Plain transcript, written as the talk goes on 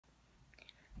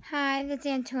Hi, this is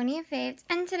Antonia Faves,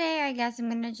 and today I guess I'm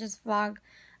going to just vlog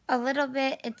a little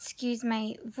bit. Excuse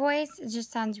my voice, it just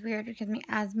sounds weird because my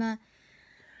asthma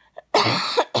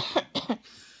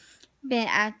been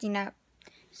acting up.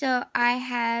 So I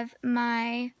have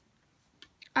my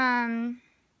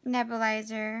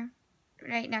nebulizer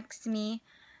right next to me,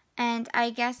 and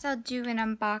I guess I'll do an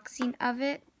unboxing of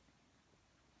it.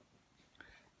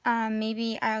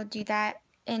 Maybe I'll do that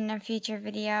in a future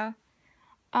video.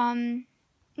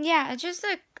 Yeah,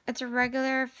 it's a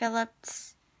regular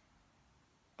Philips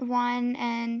one,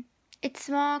 and it's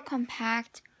small,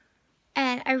 compact,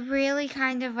 and I really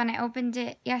when I opened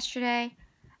it yesterday,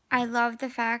 I love the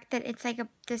fact that it's like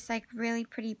this really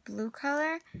pretty blue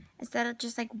color instead of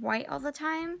just like white all the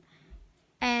time.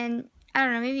 And I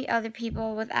don't know, maybe other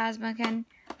people with asthma can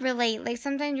relate. Like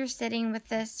sometimes you're sitting with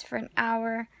this for an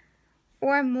hour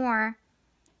or more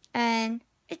and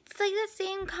it's like the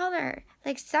same color.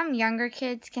 Like some younger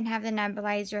kids can have the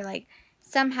nebulizer, like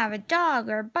some have a dog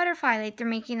or a butterfly, like they're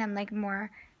making them like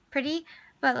more pretty.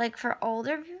 But like for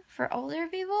older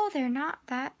people, they're not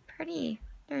that pretty.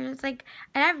 They're just like,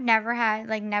 and I've never had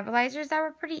like nebulizers that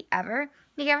were pretty ever.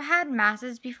 Like I've had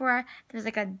masses before. There's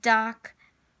like a duck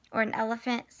or an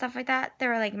elephant, stuff like that. They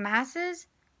were like masses.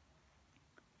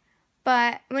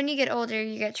 But when you get older,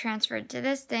 you get transferred to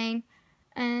this thing.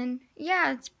 And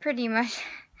yeah, it's pretty much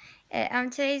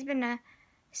it. Today's been a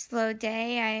slow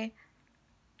day. I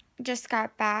just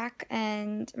got back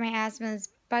and my asthma is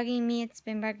bugging me. It's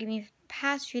been bugging me for the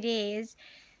past few days.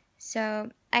 So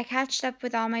I catched up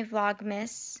with all my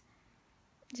Vlogmas.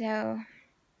 So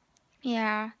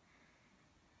yeah.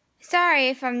 Sorry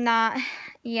if I'm not,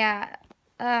 yeah.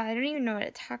 I don't even know what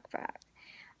to talk about.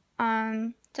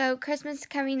 So Christmas is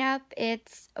coming up.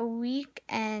 It's a week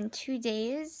and 2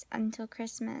 days until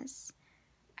Christmas.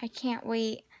 I can't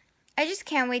wait. I just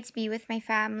can't wait to be with my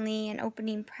family and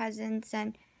opening presents.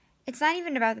 And it's not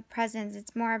even about the presents.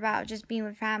 It's more about just being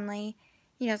with family.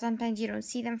 You know, sometimes you don't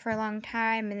see them for a long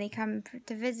time and they come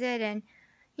to visit. And,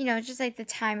 you know, it's just like the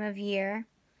time of year.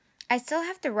 I still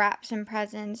have to wrap some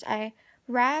presents. I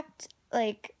wrapped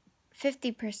like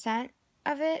 50%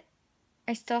 of it.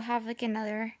 I still have like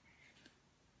another...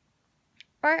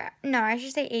 Or, no, I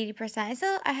should say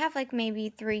 80%. I have like maybe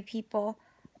 4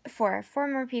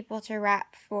 more people to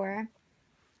wrap for.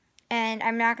 And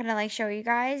I'm not going to like show you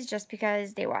guys just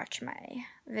because they watch my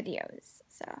videos.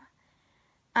 So,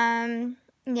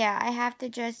 yeah, I have to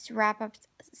just wrap up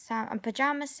a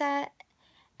pajama set.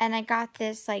 And I got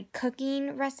this like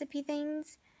cooking recipe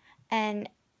things. And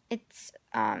it's,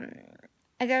 I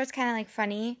thought it was kind of like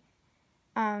funny.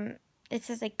 It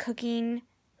says like cooking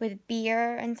with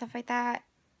beer and stuff like that.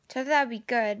 So I thought that would be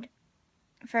good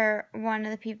for one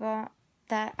of the people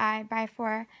that I buy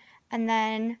for. And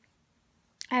then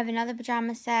I have another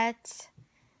pajama set.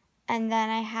 And then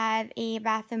I have a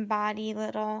Bath & Body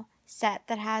little set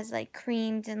that has like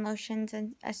creams and lotions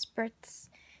and spritz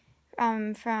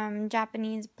from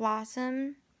Japanese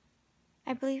Blossom.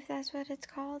 I believe that's what it's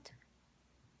called.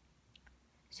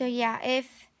 So yeah, you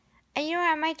know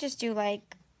what, I might just do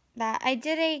like that. I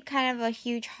did a kind of a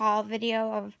huge haul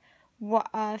video of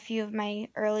a few of my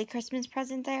early Christmas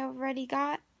presents I already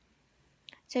got.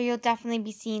 So you'll definitely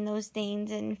be seeing those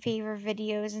things in favorite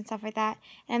videos and stuff like that.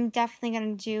 And I'm definitely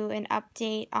going to do an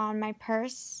update on my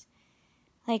purse,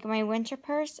 like my winter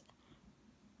purse.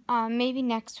 Maybe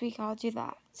next week I'll do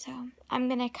that. So I'm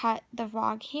going to cut the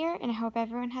vlog here, and I hope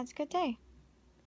everyone has a good day.